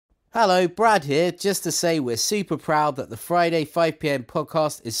Hello, Brad here, just to say we're super proud that the Friday 5pm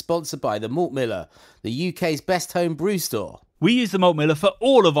podcast is sponsored by the Malt Miller, the UK's best home brew store. We use the Malt Miller for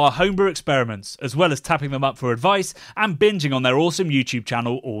all of our homebrew experiments, as well as tapping them up for advice and binging on their awesome YouTube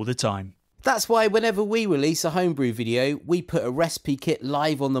channel all the time. That's why whenever we release a homebrew video, we put a recipe kit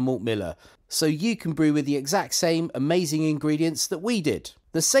live on the Malt Miller, so you can brew with the exact same amazing ingredients that we did.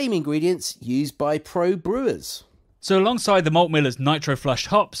 The same ingredients used by pro brewers. So alongside the Malt Miller's nitro-flushed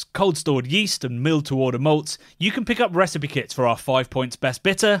hops, cold-stored yeast and milled-to-order malts, you can pick up recipe kits for our 5 Points Best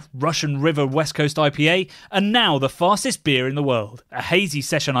Bitter, Russian River West Coast IPA, and now the fastest beer in the world, a hazy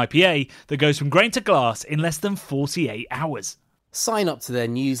session IPA that goes from grain to glass in less than 48 hours. Sign up to their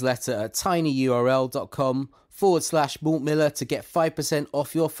newsletter at tinyurl.com/Malt Miller to get 5%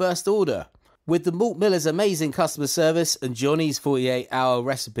 off your first order. With the Malt Miller's amazing customer service and Johnny's 48-hour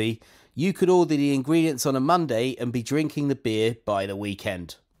recipe, you could order the ingredients on a Monday and be drinking the beer by the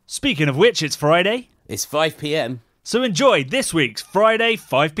weekend. Speaking of which, it's Friday. It's 5pm. So enjoy this week's Friday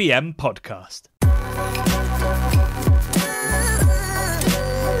 5pm podcast.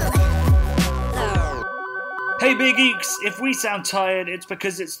 Hey Big Geeks, if we sound tired, it's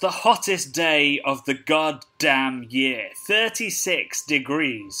because it's the hottest day of the goddamn year. 36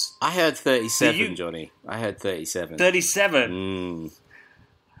 degrees. I heard 37, Johnny. I heard 37. 37?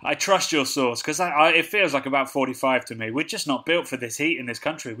 I trust your source, because it feels like about 45 to me. We're just not built for this heat in this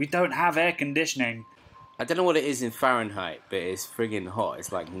country. We don't have air conditioning. I don't know what it is in Fahrenheit, but it's friggin' hot.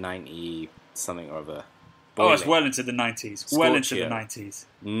 It's like 90 something or other. Boiling. Oh, it's well into the 90s. Scorchio. Well into the 90s.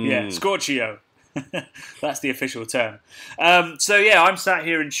 Yeah, Scorchio. That's the official term. So yeah, I'm sat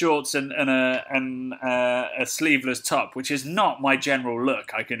here in shorts and a sleeveless top, which is not my general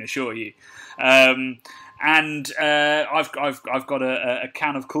look, I can assure you. And I've got a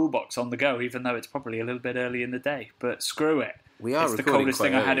can of Cool Box on the go, even though it's probably a little bit early in the day. But screw it. It's the coldest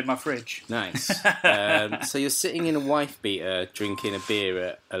thing I had in my fridge. Nice. So you're sitting in a wife beater, drinking a beer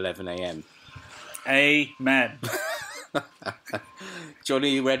at 11 a.m. Amen.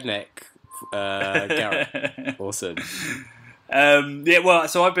 Johnny Redneck. Garrett. Awesome.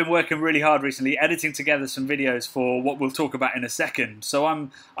 So I've been working really hard recently, editing together some videos for what we'll talk about in a second. So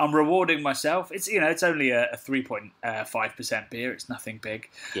I'm rewarding myself. It's only a 3.5% beer. It's nothing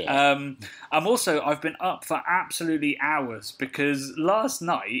big. Yeah. I've been up for absolutely hours because last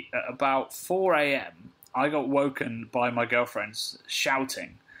night at about 4 a.m. I got woken by my girlfriends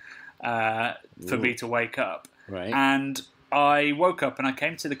shouting for me to wake up. Right. And I woke up and I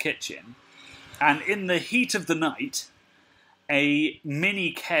came to the kitchen. And in the heat of the night, a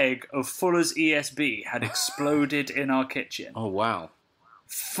mini keg of Fuller's ESB had exploded in our kitchen. Oh, wow.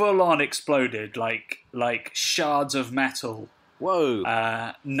 Full on exploded, like shards of metal.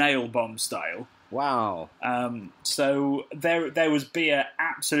 Whoa. Nail bomb style. Wow. So there was beer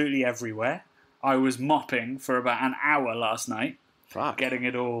absolutely everywhere. I was mopping for about an hour last night. Fuck. Getting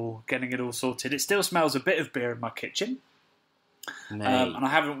it all sorted. It still smells a bit of beer in my kitchen. And I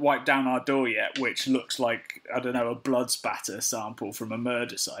haven't wiped down our door yet, which looks like, I don't know, a blood spatter sample from a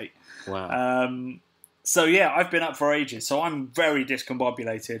murder site. Wow. So yeah, I've been up for ages, so I'm very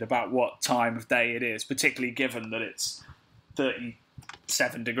discombobulated about what time of day it is, particularly given that it's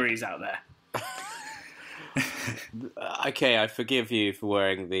 37 degrees out there. Okay, I forgive you for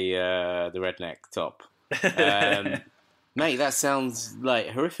wearing the redneck top. Mate, that sounds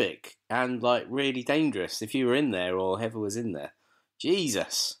like horrific and like really dangerous if you were in there or whoever was in there.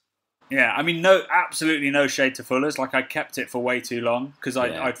 Jesus. Yeah, I mean, absolutely no shade to Fuller's. Like, I kept it for way too long because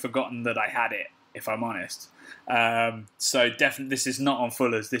I'd forgotten that I had it, if I'm honest. So definitely, this is not on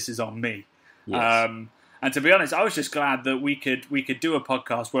Fuller's. This is on me. Yes. And to be honest, I was just glad that we could do a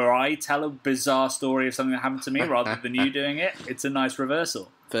podcast where I tell a bizarre story of something that happened to me rather than you doing it. It's a nice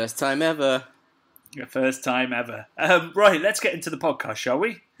reversal. First time ever. First time ever. Right, let's get into the podcast, shall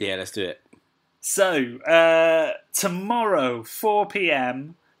we? Yeah, let's do it. So, tomorrow, 4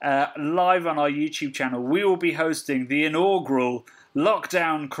 p.m, live on our YouTube channel, we will be hosting the inaugural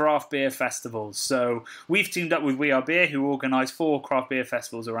Lockdown Craft Beer Festival. So, we've teamed up with We Are Beer, who organise 4 craft beer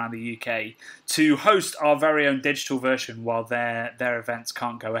festivals around the UK, to host our very own digital version while their events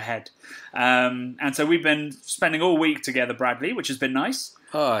can't go ahead. And so we've been spending all week together, Bradley, which has been nice.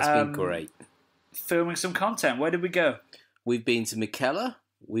 Oh, it's been great. Filming some content. Where did we go? We've been to McKellar,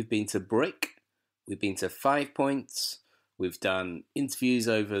 we've been to Brick, we've been to 5 Points, we've done interviews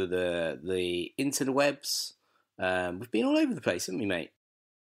over the interwebs. We've been all over the place, haven't we, mate?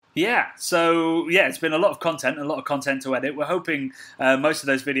 Yeah, so yeah, it's been a lot of content to edit. We're hoping most of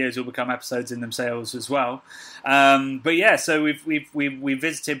those videos will become episodes in themselves as well. But yeah, so we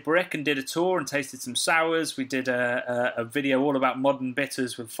visited Brick and did a tour and tasted some sours. We did a video all about modern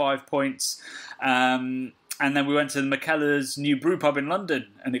bitters with 5 points. And then we went to McKellar's new brew pub in London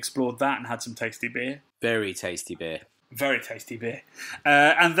and explored that and had some tasty beer. Very tasty beer. Very tasty beer.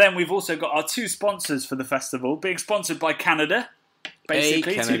 And then we've also got our 2 sponsors for the festival, being sponsored by Canada.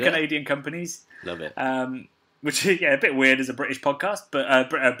 Basically, hey, 2 Canadian companies. Love it. Which is a bit weird as a British podcast, but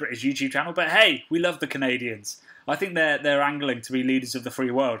a British YouTube channel. But hey, we love the Canadians. I think they're angling to be leaders of the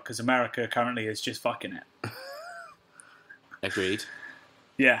free world because America currently is just fucking it. Agreed.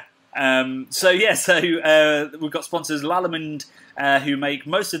 Yeah. So we've got sponsors Lallemand, who make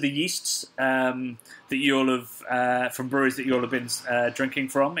most of the yeasts that you'll have from breweries that you'll have been drinking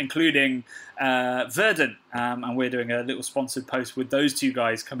from, including Verdant, and we're doing a little sponsored post with those 2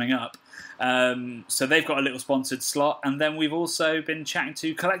 guys coming up. So they've got a little sponsored slot, and then we've also been chatting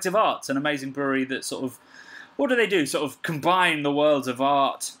to Collective Arts, an amazing brewery that sort of, what do they do? Sort of combine the worlds of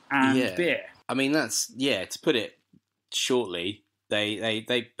art and beer. I mean, that's to put it shortly.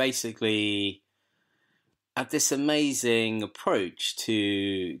 They basically have this amazing approach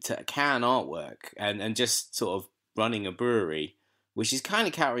to can artwork and just sort of running a brewery, which is kind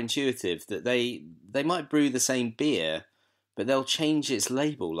of counterintuitive. That they might brew the same beer, but they'll change its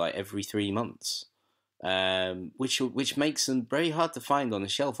label like every 3 months, which makes them very hard to find on the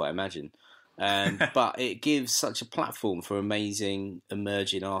shelf, I imagine. But it gives such a platform for amazing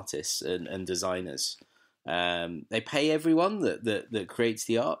emerging artists and designers. They pay everyone that creates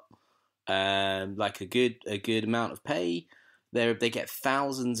the art like a good amount of pay. They get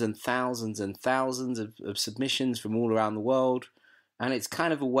thousands and thousands and thousands of submissions from all around the world, and it's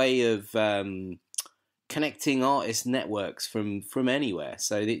kind of a way of connecting artist networks from anywhere.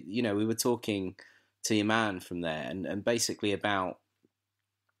 So we were talking to your man from there, and basically about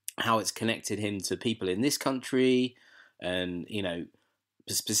how it's connected him to people in this country, and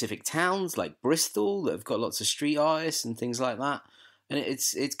specific towns like Bristol that have got lots of street artists and things like that. And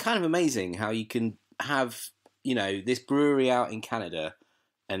it's kind of amazing how you can have this brewery out in Canada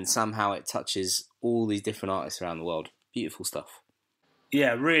and somehow it touches all these different artists around the world. Beautiful stuff.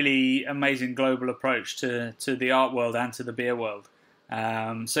 Yeah, really amazing global approach to the art world and to the beer world.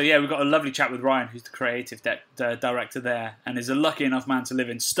 So yeah, we've got a lovely chat with Ryan, who's the creative director there, and is a lucky enough man to live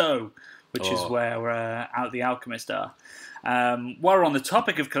in Stowe, which is where Out the Alchemist are. While we're on the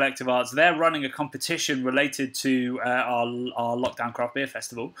topic of Collective Arts, they're running a competition related to our Lockdown Craft Beer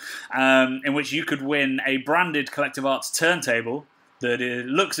Festival, in which you could win a branded Collective Arts turntable that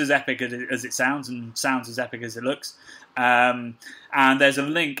looks as epic as it sounds and sounds as epic as it looks. And there's a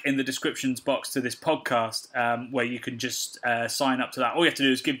link in the descriptions box to this podcast where you can just sign up to that. All you have to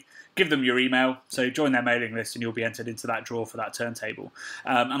do is give them your email, so join their mailing list and you'll be entered into that draw for that turntable.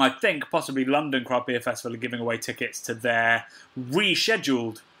 And I think possibly London Craft Beer Festival are giving away tickets to their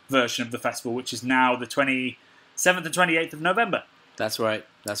rescheduled version of the festival, which is now the 27th and 28th of November. That's right.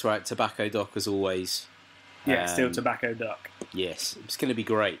 Tobacco Dock as always. Yeah, still Tobacco Dock. Yes, it's going to be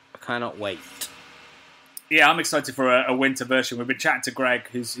great. I cannot wait. Yeah, I'm excited for a winter version. We've been chatting to Greg,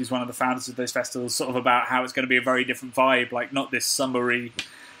 who's one of the founders of those festivals, sort of about how it's going to be a very different vibe, like not this summery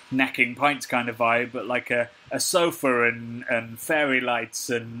necking pints kind of vibe, but like a sofa and fairy lights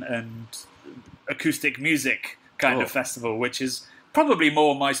and acoustic music kind of festival, which is probably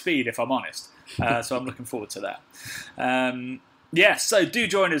more my speed, if I'm honest. So I'm looking forward to that. So do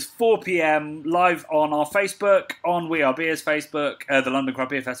join us 4 p.m. live on our Facebook, on We Are Beer's Facebook, the London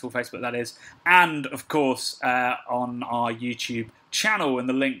Craft Beer Festival Facebook, that is, and of course on our YouTube channel, and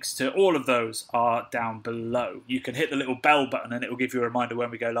the links to all of those are down below. You can hit the little bell button and it will give you a reminder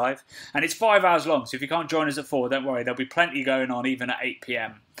when we go live. And it's 5 hours long, so if you can't join us at 4, don't worry, there'll be plenty going on even at 8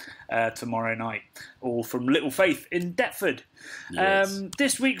 p.m. Tomorrow night, all from Little Faith in Deptford. Yes.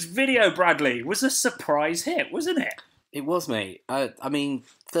 This week's video, Bradley, was a surprise hit, wasn't it? It was, mate. I mean,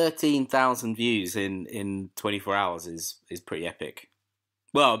 13,000 views in 24 hours is pretty epic.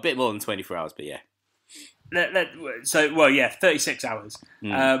 Well, a bit more than 24 hours, but yeah. 36 hours.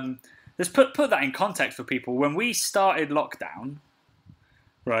 Let's put that in context for people. When we started lockdown,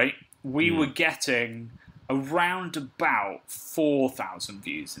 right, we were getting around about 4,000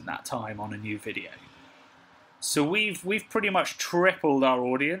 views in that time on a new video. So we've pretty much tripled our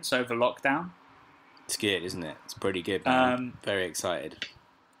audience over lockdown. It's good, isn't it? It's pretty good, man. Very excited.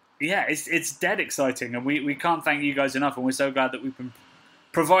 Yeah, it's dead exciting, and we can't thank you guys enough, and we're so glad that we've been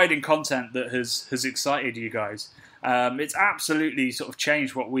providing content that has excited you guys. It's absolutely sort of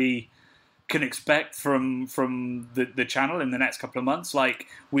changed what we can expect from the channel in the next couple of months. Like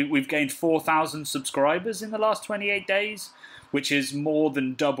we've gained 4,000 subscribers in the last 28 days, which is more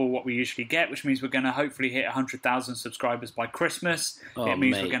than double what we usually get, which means we're going to hopefully hit 100,000 subscribers by Christmas. It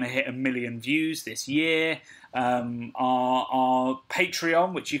means we're going to hit 1 million views this year. Our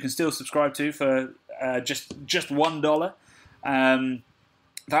Patreon, which you can still subscribe to for just $1,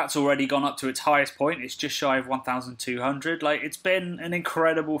 that's already gone up to its highest point. It's just shy of 1,200. Like, it's been an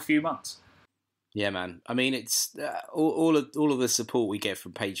incredible few months. Yeah, man. I mean, it's all of the support we get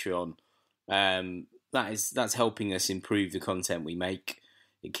from Patreon. That's helping us improve the content we make.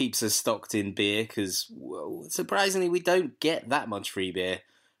 It keeps us stocked in beer because, surprisingly, we don't get that much free beer,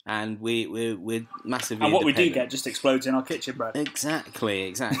 and we're massively. And what we do get just explodes in our kitchen, Brad.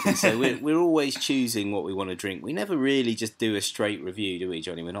 Exactly. So we're always choosing what we want to drink. We never really just do a straight review, do we,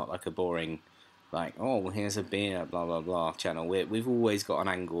 Johnny? We're not like a boring, like, oh, here's a beer, blah blah blah channel. We've always got an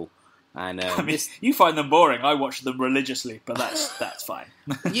angle. And I mean, you find them boring. I watch them religiously, but that's fine.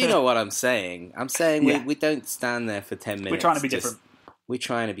 You know what I'm saying. I'm saying we don't stand there for 10 minutes. We're trying to be different. We're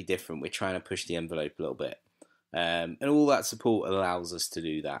trying to be different. We're trying to push the envelope a little bit. And all that support allows us to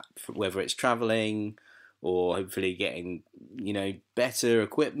do that, whether it's travelling or hopefully getting, better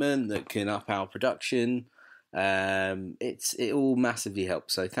equipment that can up our production. It all massively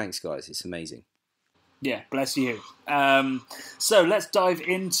helps. So thanks, guys. It's amazing. Yeah, bless you. So let's dive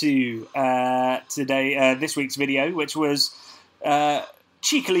into this week's video, which was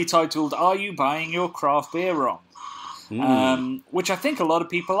cheekily titled, "Are You Buying Your Craft Beer Wrong?" Which I think a lot of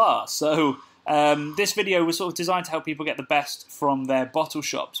people are. So this video was sort of designed to help people get the best from their bottle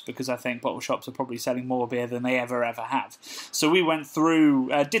shops, because I think bottle shops are probably selling more beer than they ever have. So we went through,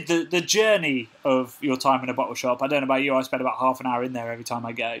 did the journey of your time in a bottle shop. I don't know about you, I spend about half an hour in there every time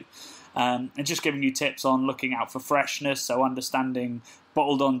I go. And just giving you tips on looking out for freshness, so understanding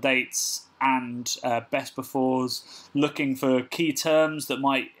bottled on dates and best befores, looking for key terms that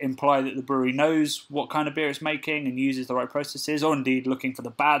might imply that the brewery knows what kind of beer it's making and uses the right processes, or indeed looking for the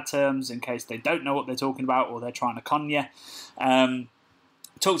bad terms in case they don't know what they're talking about or they're trying to con you.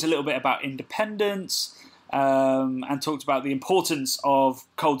 Talked a little bit about independence and talked about the importance of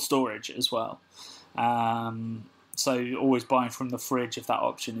cold storage as well. So always buying from the fridge if that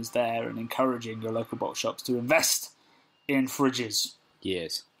option is there, and encouraging your local bottle shops to invest in fridges.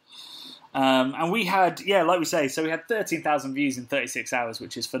 Yes. And we had, like we say, so we had 13,000 views in 36 hours,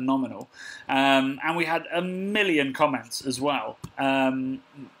 which is phenomenal. And we had 1 million comments as well,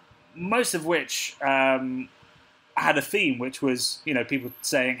 most of which had a theme, which was, people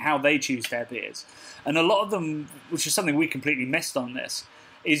saying how they choose their beers. And a lot of them, which is something we completely missed on this,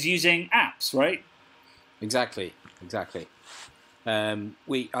 is using apps, right? Exactly. I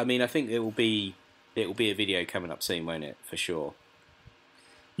think it will be a video coming up soon, won't it? For sure.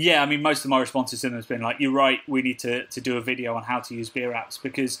 Yeah, I mean, most of my responses to them has been like, "You're right. We need to do a video on how to use beer apps,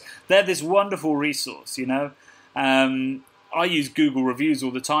 because they're this wonderful resource." I use Google reviews all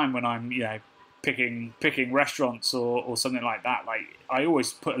the time when I'm picking restaurants or something like that. Like, I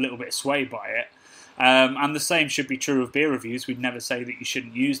always put a little bit of sway by it, and the same should be true of beer reviews. We'd never say that you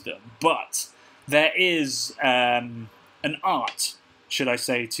shouldn't use them, but there is an art, should I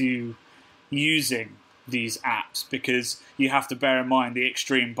say, to using these apps, because you have to bear in mind the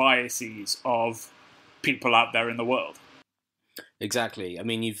extreme biases of people out there in the world. Exactly. I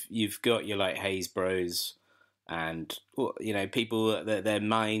mean, you've got your like Haze Bros, and people that their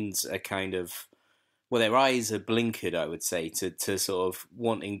minds are kind of, their eyes are blinkered, I would say, to sort of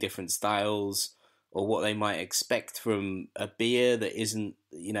wanting different styles, or what they might expect from a beer that isn't,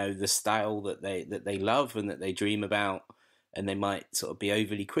 the style that they love and that they dream about, and they might sort of be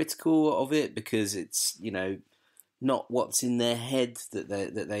overly critical of it because it's, not what's in their head that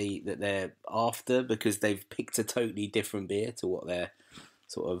they're after, because they've picked a totally different beer to what they're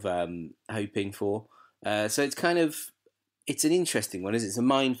sort of hoping for. So it's an interesting one, isn't it? It's a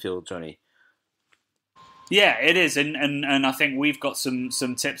minefield, Johnny. Yeah, it is, and I think we've got some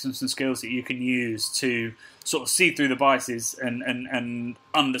tips and some skills that you can use to sort of see through the biases and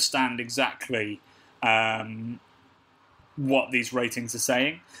understand exactly what these ratings are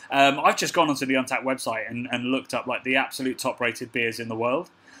saying. I've just gone onto the Untappd website and looked up like the absolute top rated beers in the world.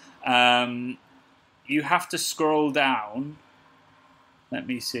 You have to scroll down. Let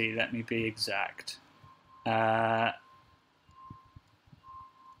me see. Let me be exact. Are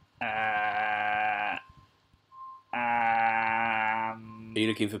you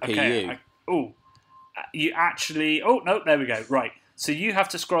looking for PU? You actually... Oh, no, there we go. Right. So you have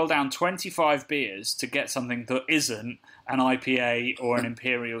to scroll down 25 beers to get something that isn't an IPA or an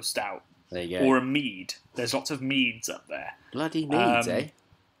Imperial Stout. There you go. Or a mead. There's lots of meads up there. Bloody meads, eh?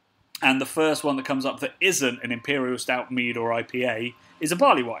 And the first one that comes up that isn't an Imperial Stout, Mead or IPA is a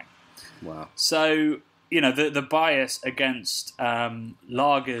barley wine. Wow. So, the bias against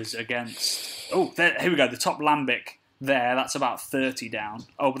lagers against... Oh, here we go. The top lambic there, that's about 30 down.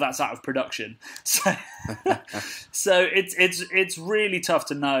 Oh, but that's out of production. So, so it's really tough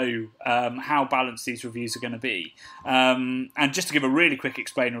to know how balanced these reviews are going to be. And just to give a really quick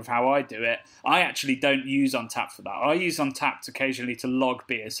explainer of how I do it, I actually don't use Untappd for that. I use Untappd occasionally to log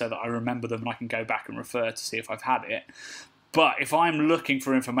beers so that I remember them and I can go back and refer to see if I've had it. But if I'm looking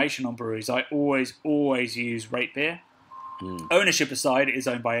for information on breweries, I always use Rate Beer. Ownership aside, it is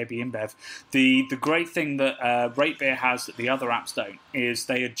owned by AB InBev. The great thing that Rate Beer has that the other apps don't is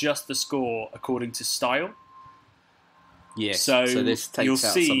they adjust the score according to style. Yes, so this takes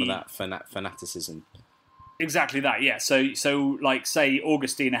out some of that fanaticism. Exactly that, yeah. So like, say,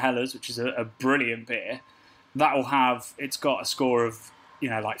 Augustina Hellers, which is a brilliant beer, it's got a score of,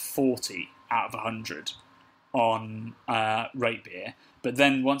 like 40 out of 100 on Rate Beer. But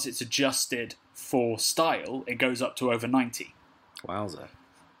then once it's adjusted for style, it goes up to over 90. Wowza.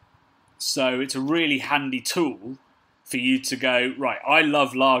 So it's a really handy tool for you to go, right, I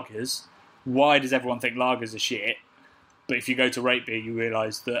love lagers. Why does everyone think lagers are shit? But if you go to Rate Beer, you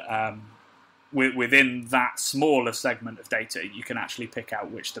realise that within that smaller segment of data, you can actually pick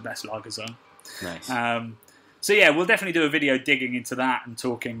out which the best lagers are. Nice. So yeah, we'll definitely do a video digging into that and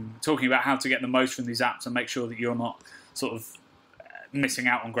talking about how to get the most from these apps and make sure that you're not sort of missing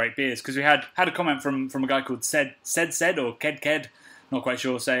out on great beers. Because we had a comment from a guy called Said or Ked, not quite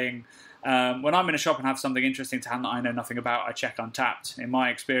sure, saying, when I'm in a shop and have something interesting to hand that I know nothing about, I check Untappd. In my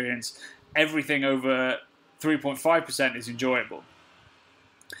experience, everything over 3.5% is enjoyable.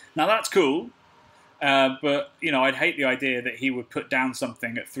 Now that's cool, but I'd hate the idea that he would put down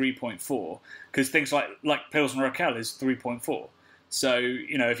something at 3.4 because things like Pilsner Urquell is 3.4. So,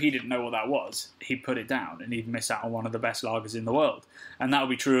 if he didn't know what that was, he'd put it down and he'd miss out on one of the best lagers in the world. And that would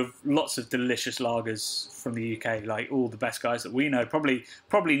be true of lots of delicious lagers from the UK, like all the best guys that we know. Probably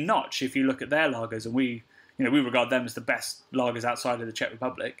Notch, if you look at their lagers, and we regard them as the best lagers outside of the Czech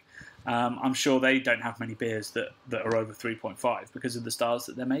Republic. I'm sure they don't have many beers that are over 3.5 because of the styles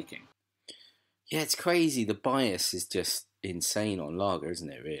that they're making. Yeah, it's crazy. The bias is just insane on lager,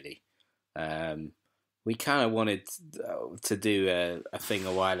 isn't it, really? We kind of wanted to do a thing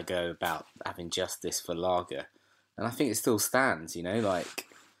a while ago about having justice for lager, and I think it still stands. I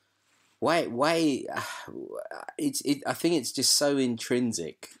think it's just so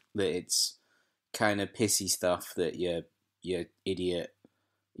intrinsic that it's kind of pissy stuff that your idiot,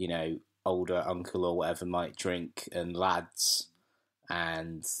 older uncle or whatever might drink, and lads,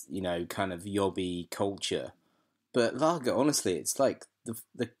 and kind of yobby culture. But lager, honestly, it's like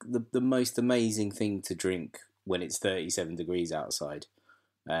the most amazing thing to drink when it's 37 degrees outside.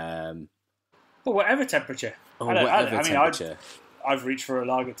 Well, whatever temperature. Temperature. I've reached for a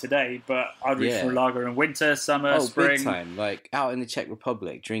lager today, but I'd reach for a lager in winter, summer, spring. Big time. Like out in the Czech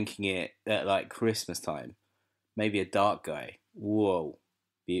Republic, drinking it at like Christmas time. Maybe a dark guy. Whoa,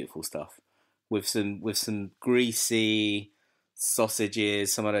 beautiful stuff. With some greasy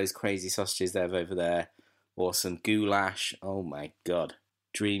sausages, some of those crazy sausages they have over there. Or some goulash. Oh my god.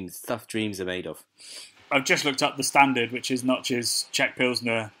 Dreams are made of. I've just looked up the standard, which is Notch's Czech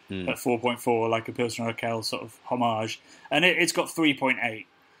Pilsner at 4.4, like a Pilsner Urquell sort of homage. And it's got 3.8.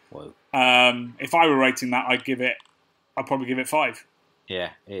 Whoa. If I were rating that, I'd probably give it 5. Yeah,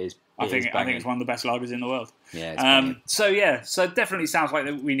 it is. I think it's one of the best lagers in the world. Yeah, so it definitely sounds like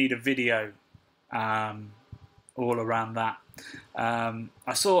that we need a video all around that.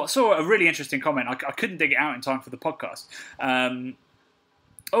 I saw a really interesting comment. I couldn't dig it out in time for the podcast. No,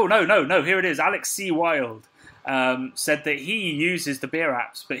 here it is. Alex C. Wild said that he uses the beer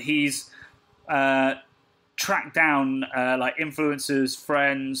apps, but he's tracked down like influencers,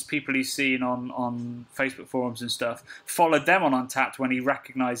 friends, people he's seen on Facebook forums and stuff, followed them on Untappd when he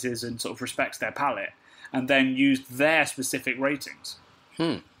recognises and sort of respects their palate, and then used their specific ratings.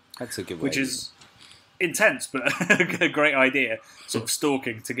 That's a good way. Which is intense, but a great idea. Sort of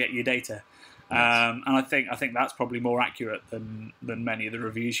stalking to get your data. And I think that's probably more accurate than many of the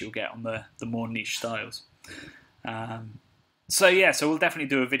reviews you'll get on the more niche styles. So we'll definitely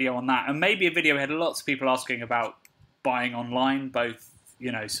do a video on that, and maybe a video. We had lots of people asking about buying online, both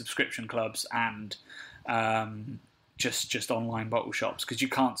subscription clubs and just online bottle shops, because you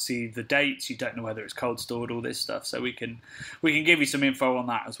can't see the dates, you don't know whether it's cold stored, all this stuff. So we can give you some info on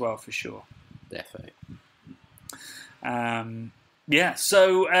that as well for sure. Definitely. Yeah,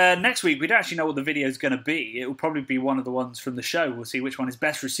 so next week we don't actually know what the video is going to be. It will probably be one of the ones from the show. We'll see which one is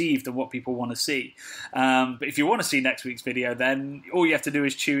best received and what people want to see. But if you want to see next week's video, then all you have to do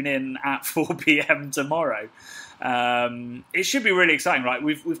is tune in at 4 p.m. tomorrow. It should be really exciting, right?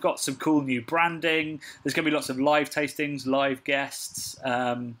 We've got some cool new branding. There's going to be lots of live tastings, live guests,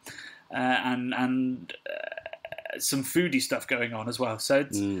 and some foodie stuff going on as well. So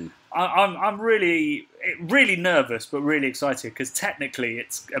I'm really nervous, but really excited because technically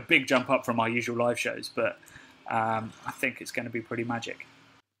it's a big jump up from our usual live shows. But I think it's going to be pretty magic.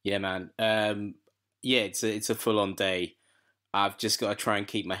 Yeah, man. It's a full-on day. I've just got to try and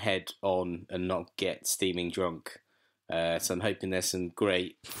keep my head on and not get steaming drunk. So I'm hoping there's some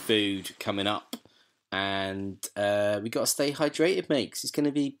great food coming up. And we got to stay hydrated, mate, 'cause it's going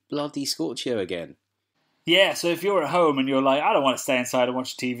to be bloody scorchio again. Yeah, so if you're at home and you're like, I don't want to stay inside and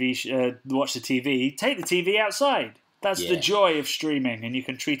watch the TV, take the TV outside. That's the joy of streaming, and you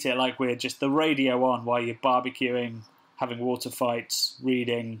can treat it like we're just the radio on while you're barbecuing, having water fights,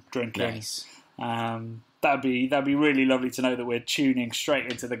 reading, drinking. Nice. That'd be really lovely to know that we're tuning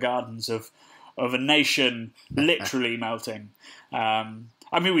straight into the gardens of a nation literally melting.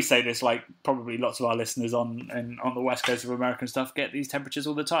 I mean, we say this like probably lots of our listeners on the west coast of America and stuff get these temperatures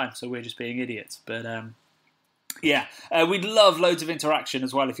all the time, so we're just being idiots. But we'd love loads of interaction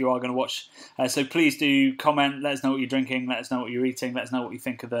as well if you are going to watch. So please do comment, let us know what you're drinking, let us know what you're eating, let us know what you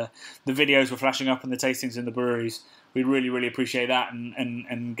think of the videos we're flashing up and the tastings in the breweries. We'd really, really appreciate that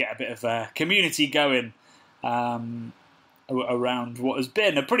and get a bit of a community going around what has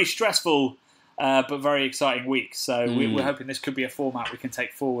been a pretty stressful but very exciting week. So we're hoping this could be a format we can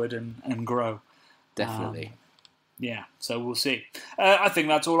take forward and grow. Definitely. So we'll see. I think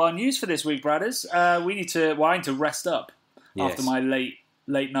that's all our news for this week, Bradders. I need to rest up after my late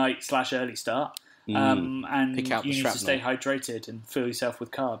night / early start. And you need to stay hydrated and fill yourself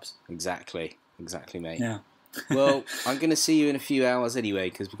with carbs. Exactly, mate. Yeah. Well, I'm going to see you in a few hours anyway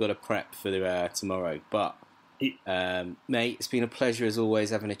because we've got to prep for tomorrow. But, mate, it's been a pleasure as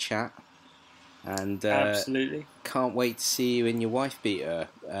always having a chat. And absolutely. Can't wait to see you in your wife beater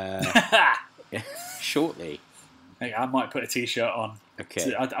shortly. I might put a t-shirt on.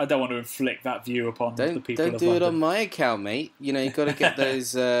 Okay. I don't want to inflict that view upon the people of London. Don't do it on my account, mate. You know, you've got to get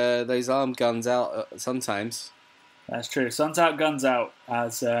those arm guns out sometimes. That's true. Sun's out, guns out,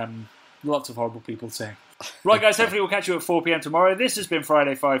 as lots of horrible people say. Right, guys, hopefully we'll catch you at 4 p.m. tomorrow. This has been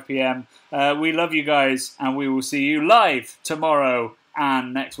Friday, 5 p.m. We love you guys, and we will see you live tomorrow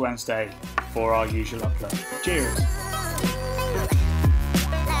and next Wednesday for our usual upload. Cheers.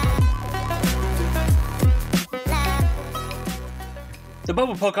 The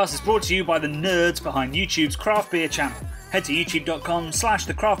Bubble Podcast is brought to you by the nerds behind YouTube's Craft Beer channel. Head to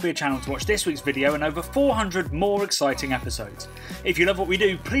youtube.com/the Craft Beer channel to watch this week's video and over 400 more exciting episodes. If you love what we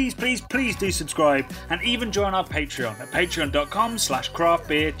do, please do subscribe and even join our Patreon at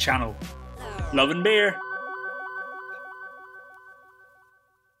patreon.com/craftbeer channel. Love and beer.